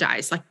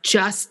apologize, like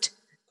just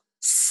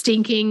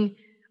stinking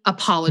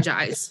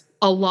apologize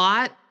a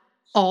lot,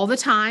 all the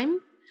time,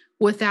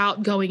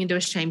 without going into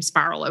a shame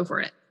spiral over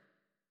it.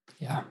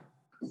 Yeah.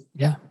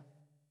 Yeah.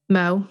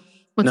 Mo,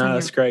 what's on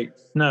that's great.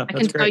 No, I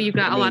can tell you've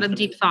got a lot of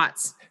deep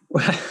thoughts.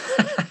 What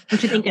you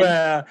thinking?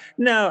 Well,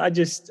 no, I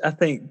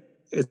think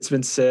it's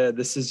been said,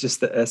 this is just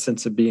the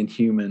essence of being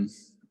human.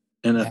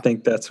 And I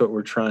think that's what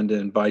we're trying to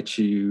invite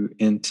you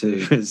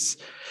into, is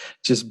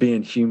just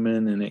being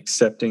human and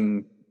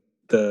accepting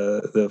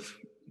the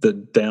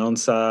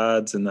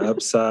downsides and the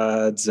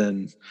upsides.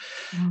 And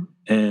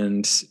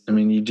I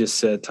mean, you just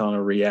said,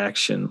 Tana,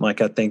 reaction. Like,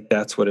 I think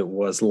that's what it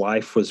was.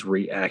 Life was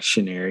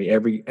reactionary.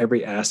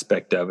 Every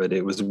aspect of it.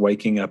 It was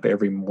waking up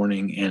every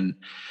morning and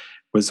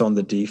was on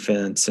the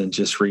defense and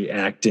just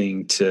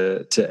reacting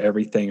to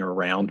everything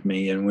around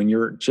me. And when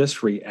you're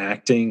just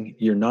reacting,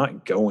 you're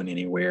not going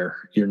anywhere.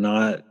 You're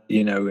not,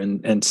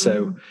 and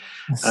so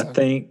I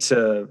think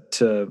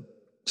to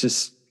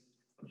just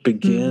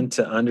begin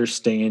to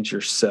understand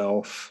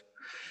yourself.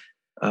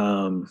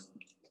 I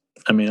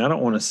mean, I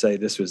don't want to say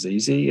this was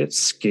easy. It's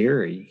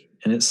scary,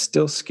 and it's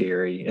still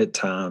scary at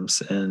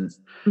times. And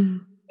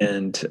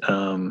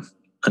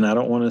I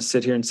don't want to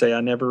sit here and say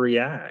I never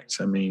react.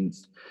 I mean,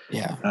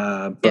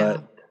 but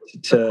of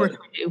course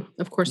we do.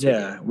 Of course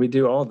we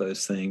do all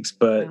those things.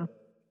 But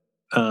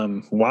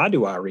why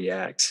do I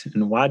react,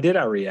 and why did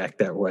I react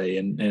that way?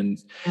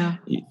 And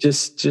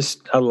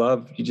just I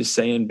love you just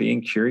saying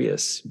being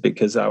curious,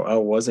 because I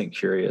wasn't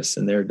curious,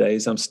 and there are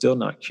days I'm still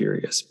not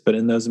curious. But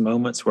in those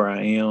moments where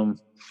I am,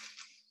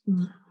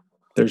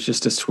 there's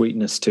just a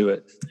sweetness to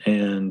it.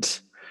 And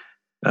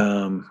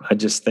I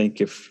just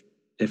think if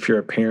you're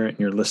a parent and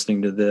you're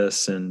listening to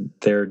this and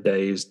there are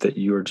days that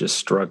you are just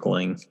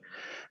struggling,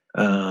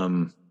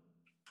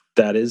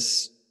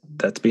 that's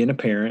being a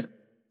parent.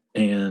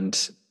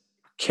 And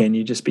can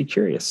you just be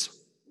curious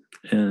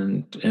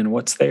and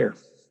what's there?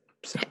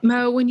 So.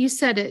 Mo, when you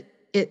said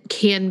it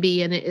can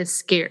be, and it is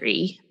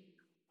scary,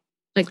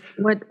 like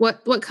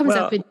what comes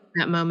up in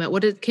that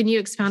moment? Can you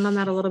expound on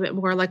that a little bit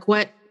more? Like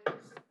what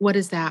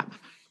is that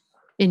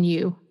in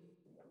you?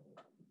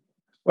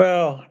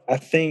 Well, I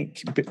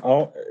think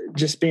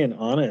just being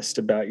honest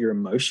about your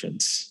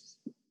emotions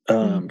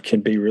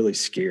can be really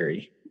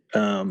scary.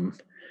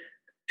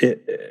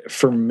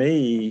 For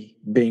me,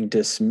 being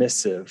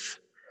dismissive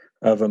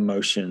of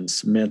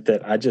emotions meant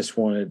that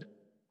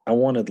I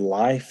wanted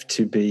life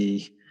to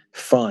be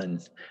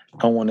fun.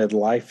 I wanted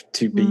life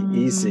to be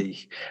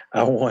easy.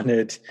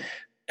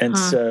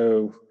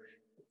 So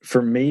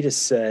for me to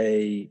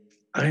say,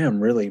 I am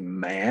really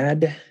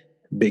mad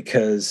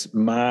because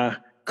my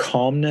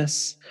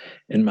calmness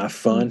and my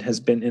fun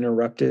has been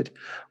interrupted,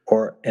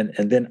 and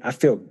then I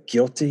feel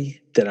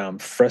guilty that I'm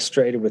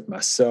frustrated with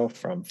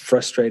myself, or I'm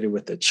frustrated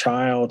with the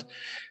child.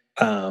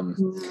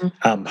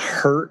 I'm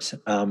hurt.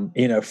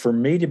 For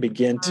me to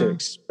begin to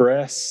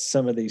express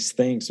some of these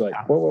things, like,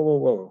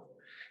 whoa.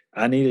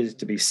 I needed it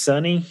to be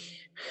sunny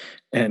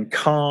and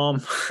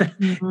calm.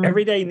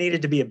 Every day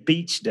needed to be a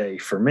beach day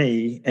for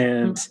me,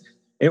 and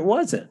it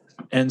wasn't.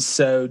 And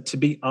so to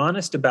be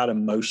honest about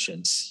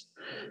emotions,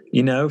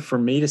 for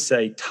me to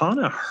say,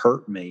 Tana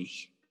hurt me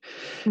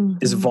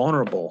is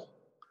vulnerable.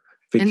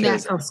 And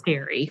that's so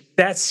scary.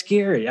 That's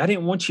scary. I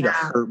didn't want you to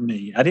hurt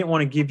me. I didn't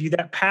want to give you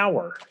that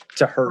power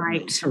to hurt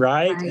me.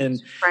 Right.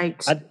 And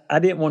I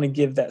didn't want to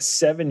give that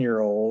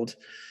 7-year-old.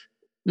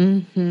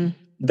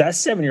 That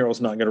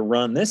 7-year-old's not going to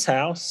run this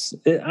house.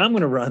 I'm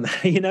going to run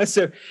that,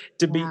 so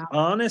to be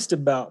honest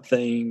about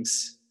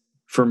things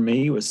for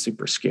me was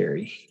super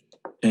scary.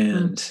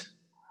 And,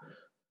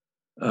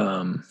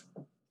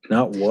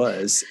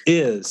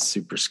 is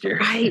super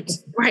scary.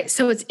 Right.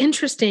 So it's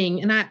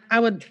interesting. And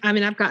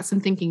I've got some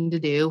thinking to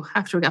do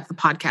after we got the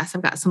podcast.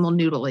 I've got some little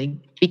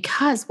noodling,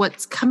 because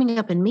what's coming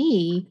up in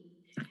me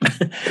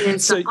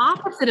is the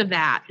opposite of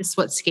that is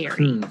what's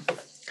scary.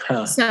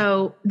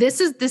 So this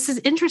is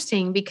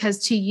interesting, because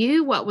to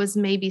you, what was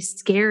maybe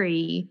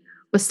scary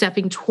was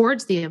stepping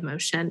towards the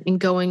emotion and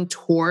going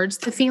towards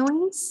the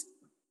feelings.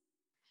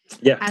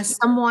 Yeah. As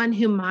someone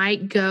who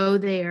might go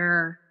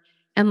there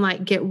and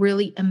like get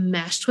really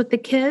enmeshed with the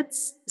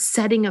kids,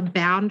 setting a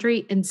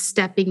boundary and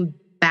stepping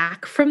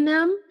back from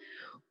them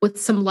with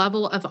some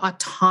level of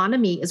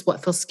autonomy is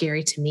what feels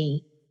scary to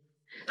me.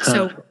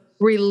 So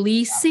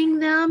releasing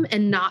them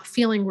and not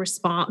feeling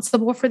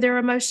responsible for their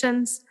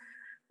emotions,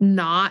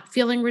 not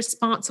feeling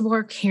responsible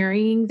or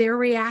carrying their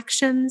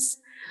reactions,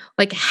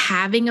 like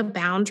having a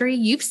boundary.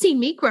 You've seen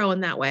me grow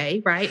in that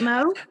way, right,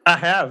 Mo? I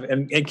have.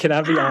 And can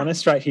I be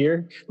honest right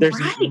here? There's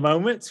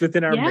moments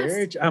within our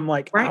marriage. I'm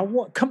like,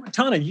 come on,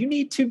 Tana, you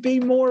need to be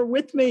more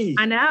with me.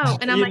 I know.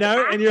 And I'm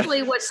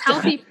actually what's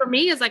healthy for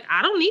me is like,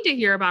 I don't need to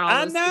hear about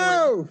all this. I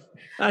know.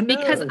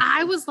 Because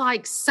I was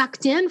like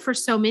sucked in for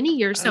so many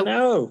years.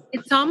 So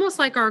it's almost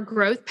like our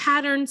growth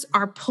patterns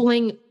are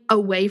pulling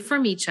away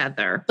from each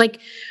other.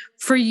 Like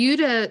for you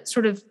to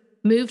sort of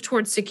move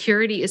towards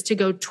security is to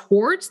go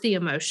towards the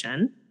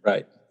emotion.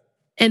 Right.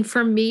 And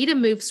for me to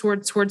move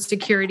towards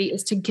security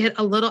is to get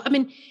a little,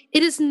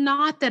 it is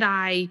not that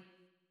I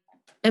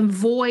am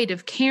void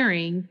of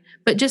caring,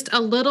 but just a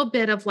little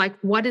bit of like,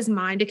 what is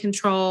mine to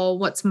control?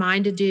 What's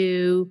mine to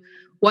do?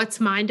 What's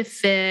mine to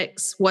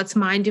fix? What's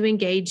mine to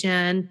engage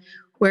in?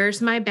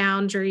 Where's my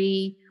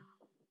boundary?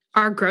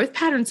 Our growth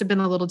patterns have been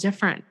a little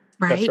different,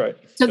 right? That's right.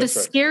 So the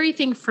scary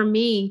thing for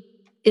me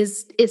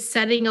is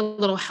setting a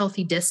little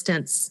healthy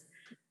distance.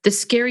 The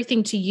scary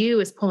thing to you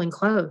is pulling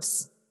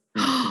close.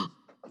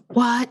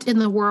 What in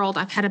the world?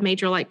 I've had a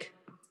major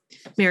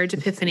marriage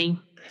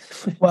epiphany.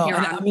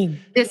 Well,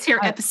 this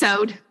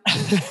episode.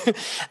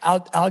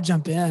 I'll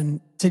jump in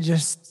to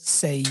just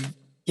say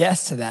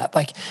yes to that.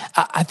 Like,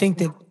 I think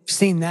that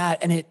seeing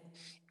that and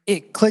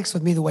it clicks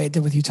with me the way it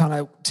did with you,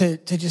 Tana, to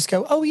just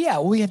go, oh yeah,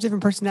 well, we have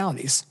different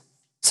personalities.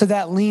 So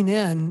that lean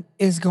in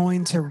is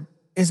going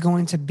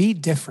to be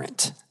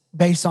different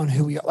based on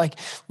who we are. Like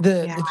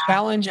the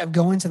challenge of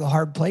going to the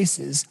hard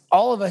places,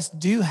 all of us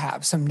do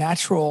have some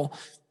natural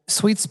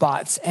sweet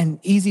spots and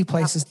easy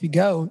places to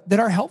go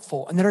that are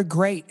helpful and that are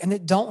great and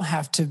that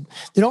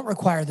they don't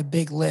require the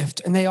big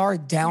lift and they are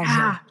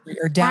downhill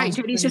or down. Right,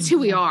 it's just who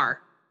we are.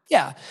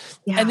 Yeah.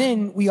 And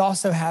then we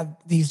also have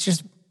these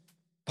just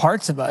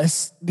parts of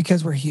us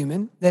because we're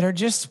human that are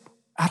just,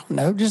 I don't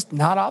know, just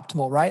not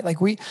optimal, right? Like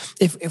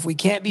if we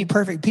can't be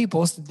perfect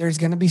people, there's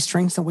going to be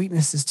strengths and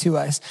weaknesses to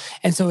us.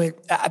 And so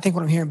I think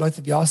what I'm hearing both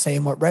of y'all say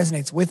and what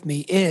resonates with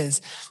me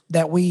is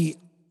that we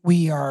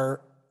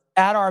are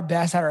at our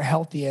best, at our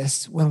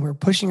healthiest when we're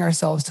pushing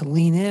ourselves to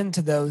lean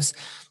into those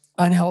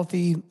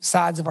unhealthy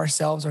sides of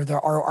ourselves or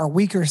our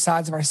weaker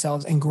sides of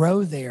ourselves and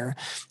grow there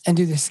and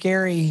do the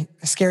scary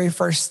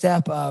first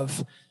step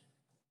of,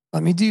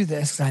 let me do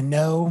this because I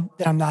know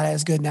that I'm not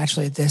as good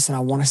naturally at this and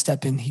I want to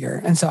step in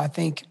here. And so I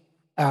think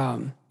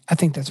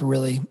that's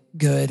really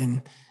good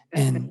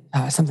and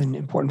something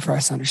important for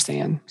us to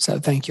understand. So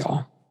thank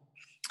y'all.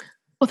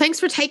 Well, thanks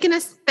for taking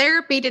us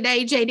therapy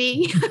today,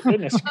 JD.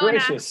 Goodness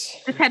gracious.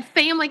 Just had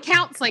family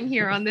counseling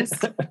here on this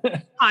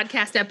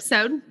podcast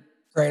episode.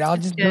 Great. I'll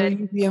just bill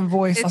you the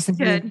invoice. I'll send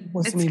you the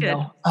invoice and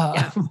email.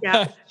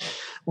 Yeah.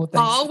 Well, thanks.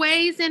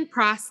 Always in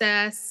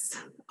process,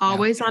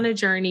 always on a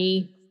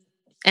journey.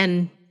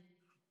 And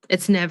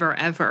it's never,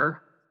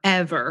 ever,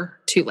 ever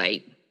too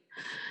late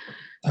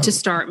to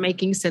start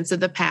making sense of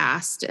the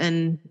past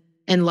and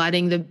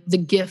letting the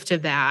gift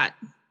of that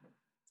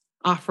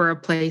offer a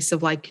place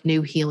of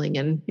new healing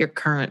in your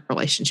current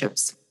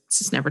relationships. It's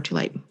just never too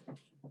late.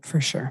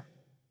 For sure.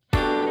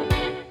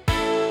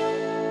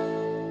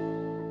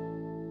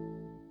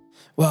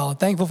 Well,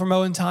 thankful for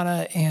Mo and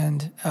Tana.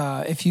 And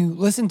if you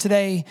listen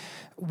today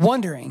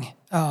wondering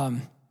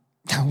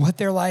what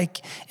they're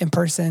like in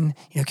person,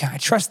 can I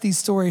trust these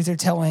stories they're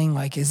telling?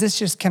 Is this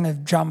just kind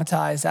of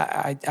dramatized?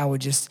 I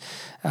would just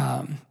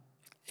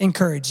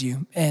encourage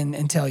you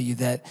and tell you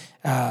that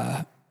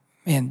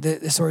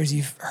the stories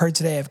you've heard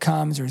today have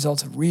come as a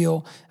result of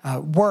real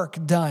work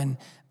done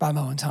by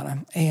Mo and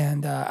Tana.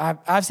 And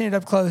I've seen it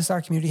up close,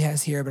 our community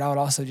has here, but I would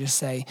also just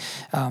say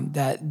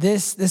that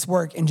this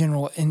work in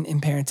general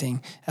in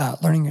parenting,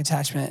 learning your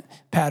attachment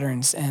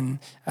patterns and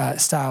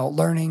style,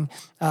 learning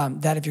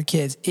that of your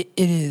kids, it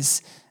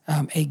is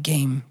a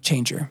game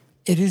changer.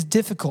 It is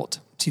difficult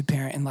to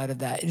parent in light of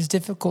that. It is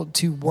difficult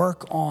to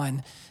work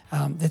on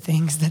the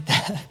things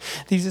that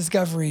these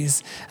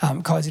discoveries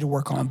cause you to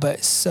work on,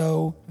 but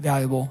so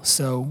valuable,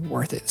 so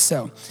worth it.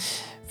 So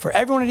for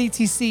everyone at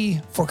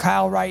ETC, for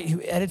Kyle Wright, who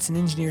edits and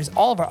engineers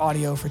all of our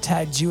audio, for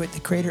Tad Jewett,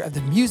 the creator of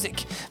the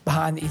music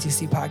behind the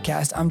ETC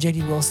podcast, I'm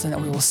JD Wilson,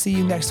 and we will see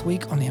you next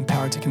week on the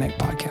Empowered to Connect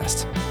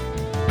podcast.